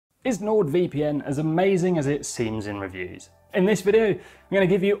Is NordVPN as amazing as it seems in reviews? In this video, I'm going to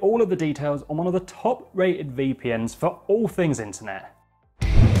give you all of the details on one of the top rated VPNs for all things internet.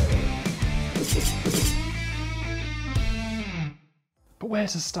 But where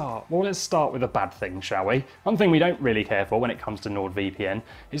to start? Well, let's start with a bad thing, shall we? One thing we don't really care for when it comes to NordVPN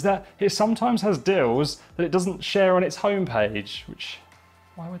is that it sometimes has deals that it doesn't share on its homepage, which,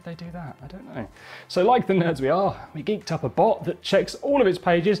 why would they do that? I don't know. So like the nerds we are, we geeked up a bot that checks all of its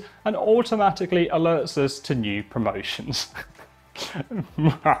pages and automatically alerts us to new promotions.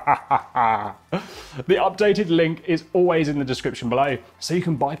 The updated link is always in the description below, so you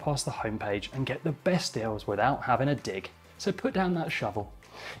can bypass the homepage and get the best deals without having a dig. So put down that shovel.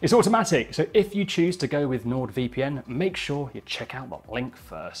 It's automatic, so if you choose to go with NordVPN, make sure you check out the link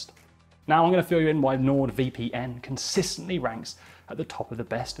first. Now I'm going to fill you in why NordVPN consistently ranks at the top of the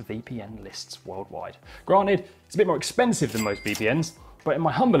best VPN lists worldwide. Granted, it's a bit more expensive than most VPNs, but in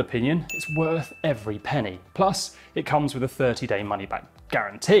my humble opinion, it's worth every penny. Plus, it comes with a 30-day money-back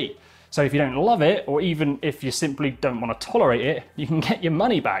guarantee. So if you don't love it, or even if you simply don't want to tolerate it, you can get your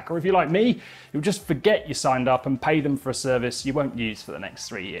money back. Or if you're like me, you'll just forget you signed up and pay them for a service you won't use for the next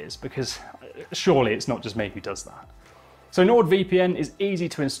 3 years, because surely it's not just me who does that. So NordVPN is easy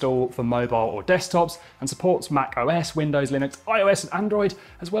to install for mobile or desktops and supports Mac OS, Windows, Linux, iOS and Android,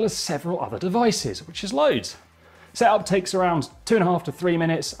 as well as several other devices, which is loads. Setup takes around 2.5 to 3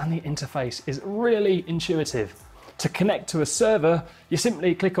 minutes and the interface is really intuitive. To connect to a server, you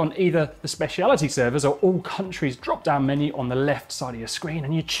simply click on either the specialty servers or all countries drop-down menu on the left side of your screen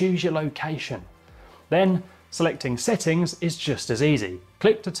and you choose your location. Then selecting settings is just as easy.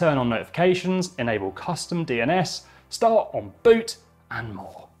 Click to turn on notifications, enable custom DNS, start on boot, and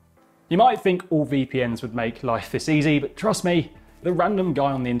more. You might think all VPNs would make life this easy, but trust me, the random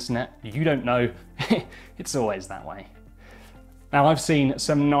guy on the internet you don't know, it's always that way. Now I've seen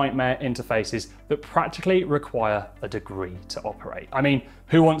some nightmare interfaces that practically require a degree to operate. I mean,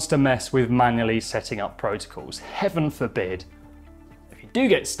 who wants to mess with manually setting up protocols? Heaven forbid. If you do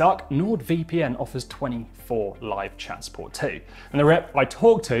get stuck, NordVPN offers 24 live chat support too. And the rep I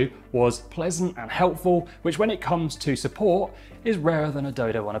talked to was pleasant and helpful, which when it comes to support is rarer than a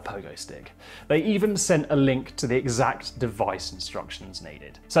dodo on a pogo stick. They even sent a link to the exact device instructions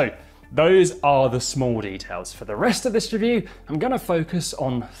needed. So those are the small details. For the rest of this review, I'm going to focus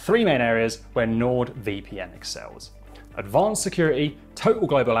on 3 main areas where NordVPN excels: advanced security, total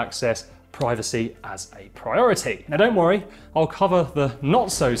global access, privacy as a priority. Now don't worry, I'll cover the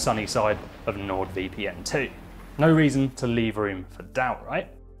not so sunny side of NordVPN too. No reason to leave room for doubt, right?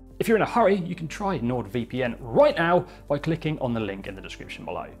 If you're in a hurry, you can try NordVPN right now by clicking on the link in the description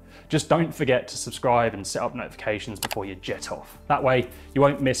below. Just don't forget to subscribe and set up notifications before you jet off. That way, you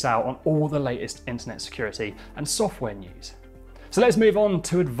won't miss out on all the latest internet security and software news. So let's move on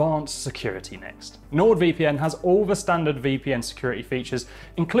to advanced security next. NordVPN has all the standard VPN security features,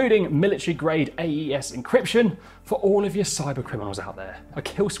 including military-grade AES encryption for all of your cyber criminals out there, a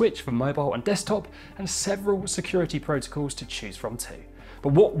kill switch for mobile and desktop, and several security protocols to choose from too.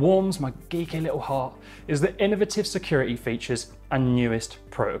 But what warms my geeky little heart is the innovative security features and newest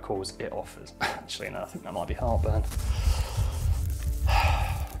protocols it offers. Actually, no, I think that might be heartburn.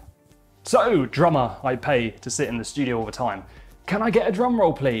 So, drummer I pay to sit in the studio all the time. Can I get a drum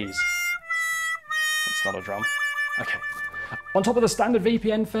roll, please? That's not a drum. Okay. On top of the standard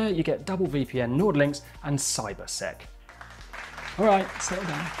VPN fare, you get double VPN, NordLynx, and CyberSec. All right, settle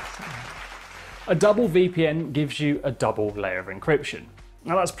down. A double VPN gives you a double layer of encryption.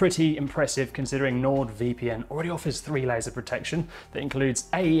 Now that's pretty impressive considering NordVPN already offers 3 layers of protection that includes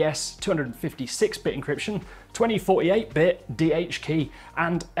AES 256-bit encryption, 2048-bit DH key,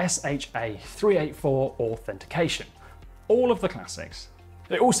 and SHA 384 authentication. All of the classics.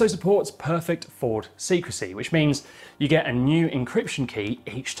 It also supports perfect forward secrecy, which means you get a new encryption key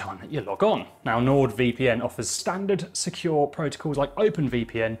each time that you log on. Now NordVPN offers standard secure protocols like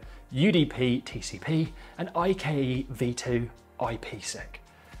OpenVPN, UDP TCP, and IKE v2 IPsec.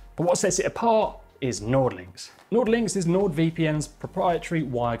 But what sets it apart is NordLynx. NordLynx is NordVPN's proprietary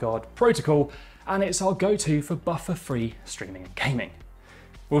WireGuard protocol, and it's our go-to for buffer-free streaming and gaming.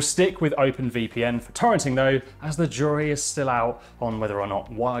 We'll stick with OpenVPN for torrenting though, as the jury is still out on whether or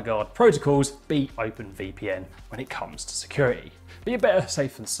not WireGuard protocols beat OpenVPN when it comes to security. But you're better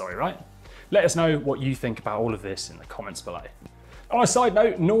safe than sorry, right? Let us know what you think about all of this in the comments below. On a side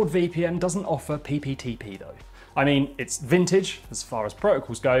note, NordVPN doesn't offer PPTP though. I mean, it's vintage as far as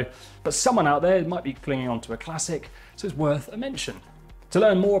protocols go, but someone out there might be clinging on to a classic, so it's worth a mention. To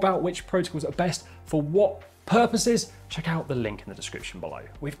learn more about which protocols are best for what purposes, check out the link in the description below.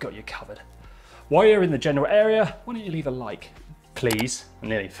 We've got you covered. While you're in the general area, why don't you leave a like? please. I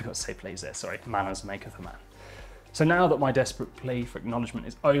nearly forgot to say please there, sorry. Manners maketh a man. So now that my desperate plea for acknowledgement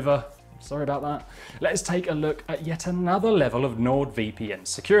is over, sorry about that, let's take a look at yet another level of NordVPN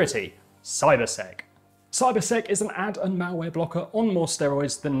security, CyberSec. CyberSec is an ad and malware blocker on more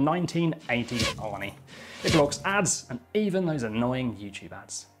steroids than 1980s Arnie. It blocks ads and even those annoying YouTube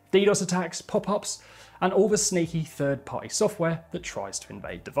ads, DDoS attacks, pop-ups, and all the sneaky third-party software that tries to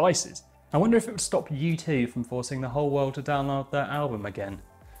invade devices. I wonder if it would stop U2 from forcing the whole world to download their album again.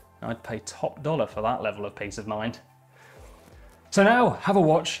 I'd pay top dollar for that level of peace of mind. So now, have a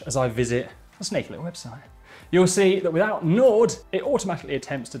watch as I visit a sneaky little website. You'll see that without Nord, it automatically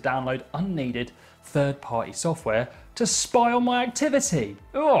attempts to download unneeded third-party software to spy on my activity.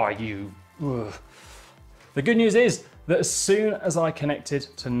 Oh, you... Ugh. The good news is that as soon as I connected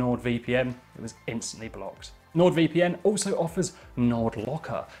to NordVPN, it was instantly blocked. NordVPN also offers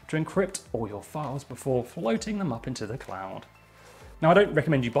NordLocker to encrypt all your files before floating them up into the cloud. Now, I don't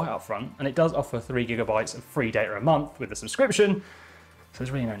recommend you buy it up front, and it does offer 3 GB of free data a month with a subscription, so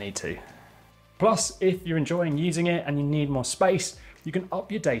there's really no need to. Plus, if you're enjoying using it and you need more space, you can up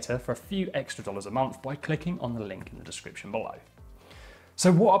your data for a few extra dollars a month by clicking on the link in the description below.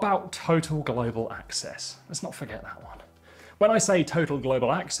 So what about total global access? Let's not forget that one. When I say total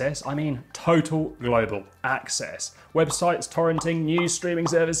global access, I mean total global access. Websites, torrenting, news, streaming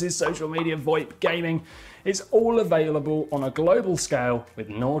services, social media, VoIP, gaming, it's all available on a global scale with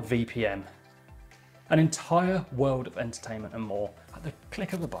NordVPN. An entire world of entertainment and more at the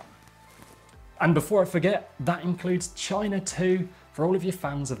click of a button. And before I forget, that includes China too, for all of you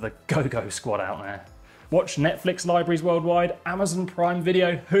fans of the Go-Go Squad out there. Watch Netflix libraries worldwide, Amazon Prime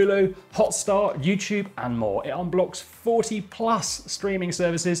Video, Hulu, Hotstar, YouTube, and more. It unblocks 40 plus streaming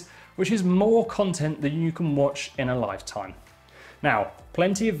services, which is more content than you can watch in a lifetime. Now,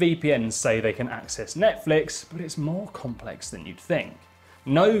 plenty of VPNs say they can access Netflix, but it's more complex than you'd think.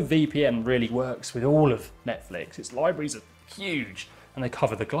 No VPN really works with all of Netflix. Its libraries are huge and they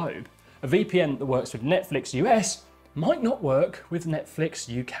cover the globe. A VPN that works with Netflix US might not work with Netflix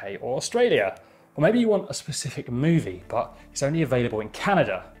UK or Australia. Or maybe you want a specific movie, but it's only available in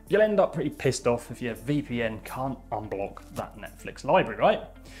Canada. You'll end up pretty pissed off if your VPN can't unblock that Netflix library, right?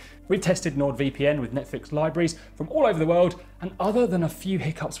 We've tested NordVPN with Netflix libraries from all over the world, and other than a few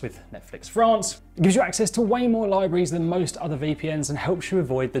hiccups with Netflix France, it gives you access to way more libraries than most other VPNs and helps you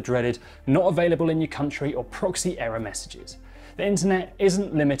avoid the dreaded not available in your country or proxy error messages. The internet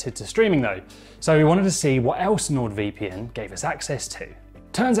isn't limited to streaming though, so we wanted to see what else NordVPN gave us access to.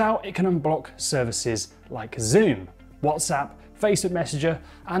 Turns out it can unblock services like Zoom, WhatsApp, Facebook Messenger,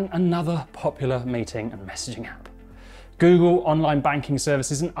 and another popular meeting and messaging app. Google online banking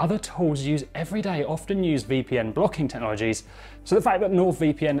services and other tools used every day often use VPN blocking technologies, so the fact that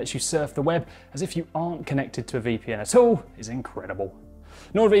NordVPN lets you surf the web as if you aren't connected to a VPN at all is incredible.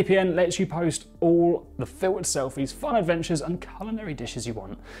 NordVPN lets you post all the filtered selfies, fun adventures, and culinary dishes you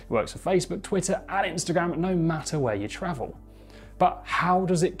want. It works for Facebook, Twitter, and Instagram no matter where you travel. But how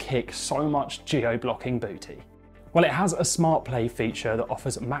does it kick so much geo-blocking booty? Well, it has a SmartPlay feature that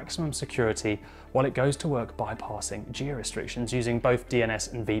offers maximum security while it goes to work bypassing geo-restrictions using both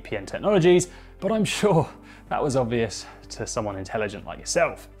DNS and VPN technologies, but I'm sure that was obvious to someone intelligent like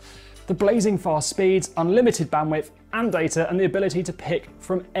yourself. The blazing fast speeds, unlimited bandwidth and data, and the ability to pick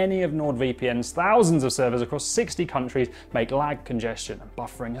from any of NordVPN's thousands of servers across 60 countries make lag, congestion and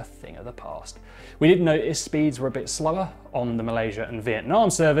buffering a thing of the past. We did notice speeds were a bit slower on the Malaysia and Vietnam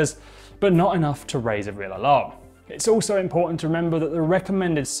servers, but not enough to raise a real alarm. It's also important to remember that the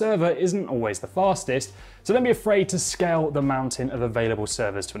recommended server isn't always the fastest, so don't be afraid to scale the mountain of available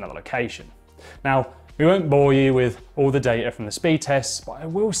servers to another location. Now, we won't bore you with all the data from the speed tests, but I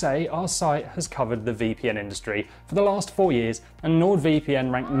will say our site has covered the VPN industry for the last 4 years, and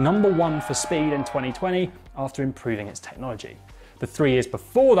NordVPN ranked #1 for speed in 2020 after improving its technology. The 3 years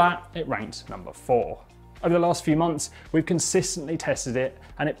before that, it ranked #4. Over the last few months, we've consistently tested it,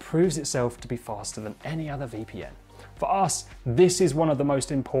 and it proves itself to be faster than any other VPN. For us, this is one of the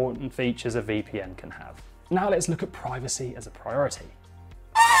most important features a VPN can have. Now let's look at privacy as a priority.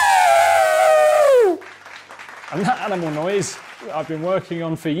 And that animal noise that I've been working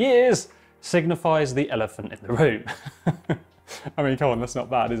on for years signifies the elephant in the room. I mean, come on, that's not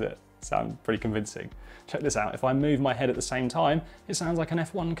bad, is it? Sounds pretty convincing. Check this out, if I move my head at the same time, it sounds like an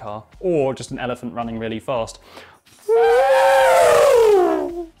F1 car, or just an elephant running really fast.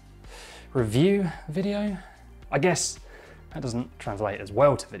 Review video? I guess that doesn't translate as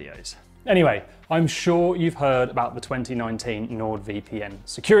well to videos. Anyway, I'm sure you've heard about the 2019 NordVPN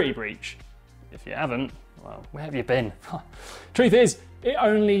security breach. If you haven't, well, where have you been? Truth is, It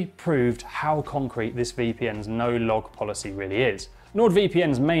only proved how concrete this VPN's no-log policy really is.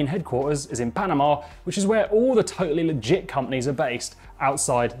 NordVPN's main headquarters is in Panama, which is where all the totally legit companies are based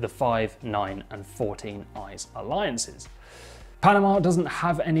outside the 5, 9 and 14 eyes alliances. Panama doesn't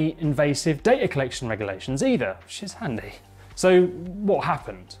have any invasive data collection regulations either, which is handy. So what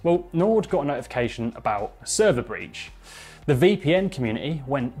happened? Well, Nord got a notification about a server breach. The VPN community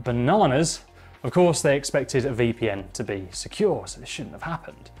went bananas. Of course, they expected a VPN to be secure, so this shouldn't have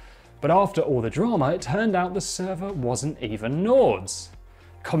happened. But after all the drama, it turned out the server wasn't even Nord's.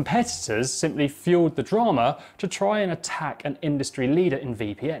 Competitors simply fueled the drama to try and attack an industry leader in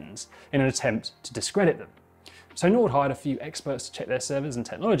VPNs in an attempt to discredit them. So Nord hired a few experts to check their servers and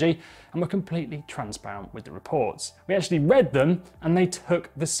technology and were completely transparent with the reports. We actually read them and they took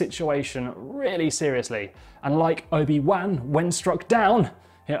the situation really seriously. And like Obi-Wan, when struck down,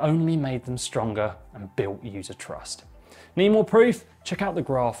 it only made them stronger and built user trust. Need more proof? Check out the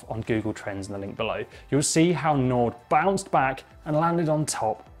graph on Google Trends in the link below. You'll see how Nord bounced back and landed on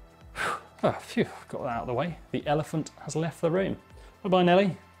top. Oh, phew, got that out of the way. The elephant has left the room. Bye-bye,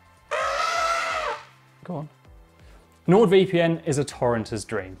 Nelly. Go on. NordVPN is a torrenter's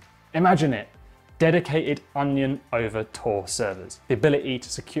dream. Imagine it. Dedicated onion over Tor servers. The ability to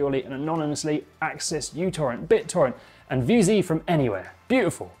securely and anonymously access uTorrent, BitTorrent, and VZ from anywhere.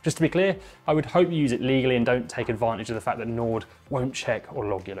 Beautiful. Just to be clear, I would hope you use it legally and don't take advantage of the fact that Nord won't check or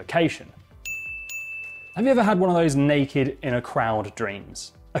log your location. Have you ever had one of those naked in a crowd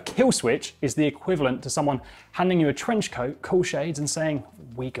dreams? A Killswitch is the equivalent to someone handing you a trench coat, cool shades, and saying,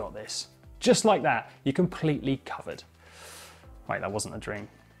 "We got this." Just like that, you're completely covered. Wait, that wasn't a dream.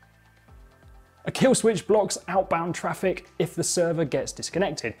 A Killswitch blocks outbound traffic if the server gets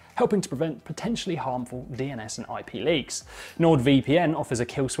disconnected, helping to prevent potentially harmful DNS and IP leaks. NordVPN offers a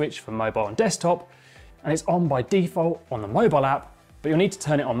Killswitch for mobile and desktop, and it's on by default on the mobile app, but you'll need to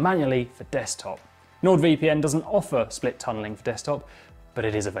turn it on manually for desktop. NordVPN doesn't offer split tunneling for desktop, but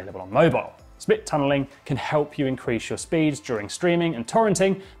it is available on mobile. Split tunneling can help you increase your speeds during streaming and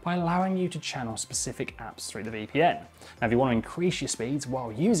torrenting by allowing you to channel specific apps through the VPN. Now, if you want to increase your speeds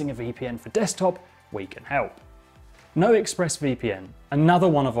while using a VPN for desktop, we can help. NoExpressVPN, another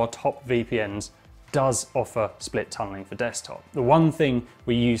one of our top VPNs, does offer split tunneling for desktop. The one thing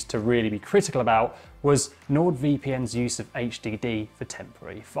we used to really be critical about was NordVPN's use of HDD for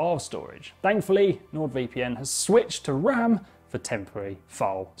temporary file storage. Thankfully, NordVPN has switched to RAM for temporary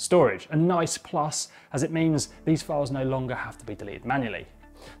file storage. A nice plus, as it means these files no longer have to be deleted manually.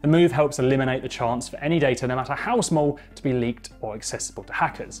 The move helps eliminate the chance for any data, no matter how small, to be leaked or accessible to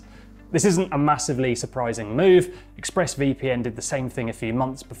hackers. This isn't a massively surprising move. ExpressVPN did the same thing a few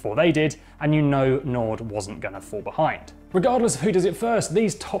months before they did, and you know Nord wasn't going to fall behind. Regardless of who does it first,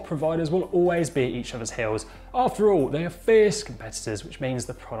 these top providers will always be at each other's heels. After all, they are fierce competitors, which means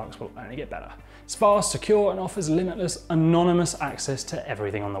the products will only get better. It's fast, secure, and offers limitless, anonymous access to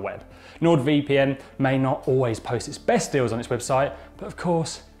everything on the web. NordVPN may not always post its best deals on its website, but of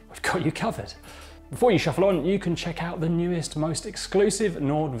course, we've got you covered. Before you shuffle on, you can check out the newest, most exclusive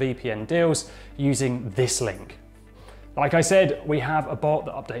NordVPN deals using this link. Like I said, we have a bot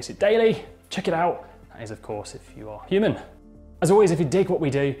that updates it daily. Check it out. That is, of course, if you are human. As always, if you dig what we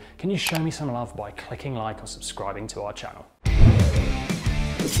do, can you show me some love by clicking like or subscribing to our channel?